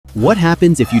What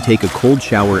happens if you take a cold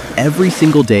shower every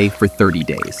single day for 30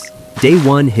 days? Day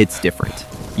 1 hits different.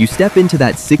 You step into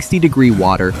that 60-degree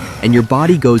water and your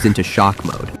body goes into shock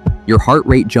mode. Your heart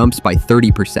rate jumps by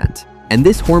 30%, and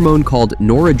this hormone called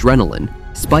noradrenaline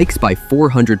spikes by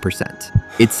 400%.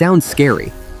 It sounds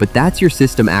scary, but that's your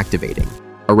system activating.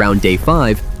 Around day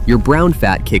 5, your brown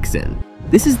fat kicks in.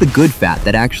 This is the good fat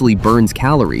that actually burns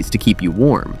calories to keep you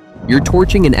warm. You're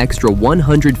torching an extra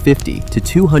 150 to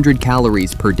 200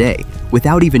 calories per day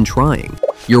without even trying.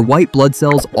 Your white blood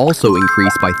cells also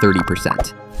increase by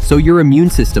 30%, so your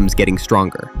immune system's getting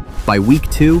stronger. By week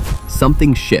 2,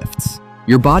 something shifts.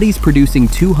 Your body's producing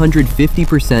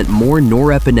 250% more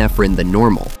norepinephrine than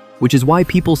normal, which is why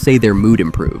people say their mood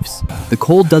improves. The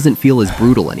cold doesn't feel as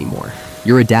brutal anymore.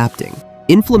 You're adapting.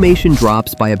 Inflammation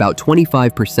drops by about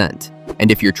 25%, and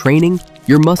if you're training,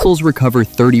 your muscles recover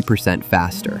 30%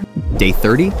 faster. Day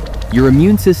 30, your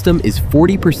immune system is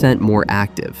 40% more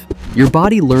active. Your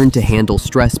body learned to handle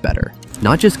stress better,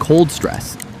 not just cold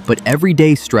stress, but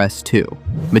everyday stress too.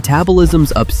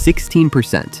 Metabolism's up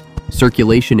 16%,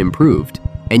 circulation improved,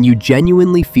 and you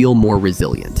genuinely feel more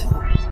resilient.